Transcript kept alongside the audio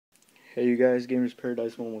Hey you guys, Gamers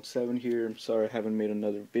Paradise 117 here. I'm sorry I haven't made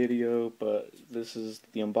another video, but this is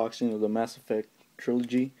the unboxing of the Mass Effect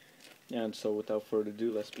trilogy. And so without further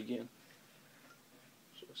ado, let's begin.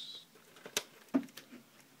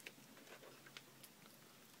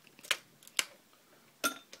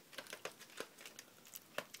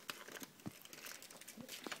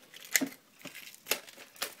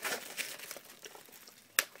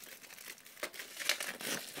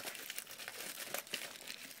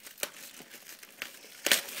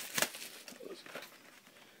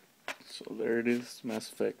 So there it is,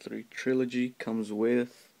 Mass Effect 3 trilogy comes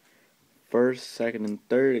with first, second, and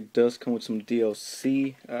third. It does come with some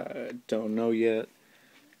DLC. I don't know yet.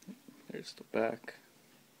 There's the back.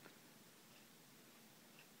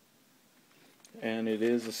 And it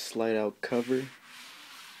is a slide out cover.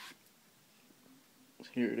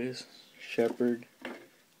 Here it is, Shepard.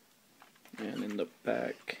 And in the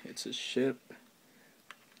back, it's a ship.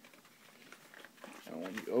 And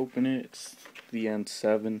when you open it, it's the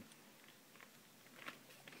N7.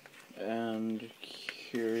 And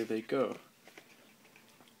here they go.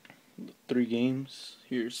 The 3 games.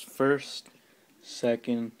 Here's first,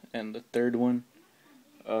 second, and the third one.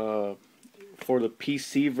 For the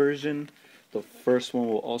PC version, the first one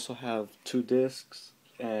will also have 2 discs,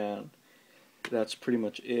 and that's pretty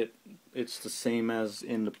much it. It's the same as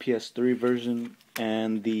in the PS3 version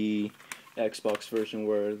and the Xbox version,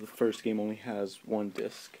 where the first game only has 1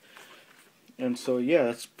 disc. And so yeah,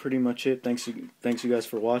 that's pretty much it. Thanks you guys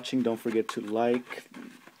for watching. Don't forget to like,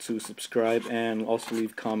 to subscribe, and also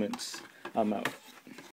leave comments. I'm out.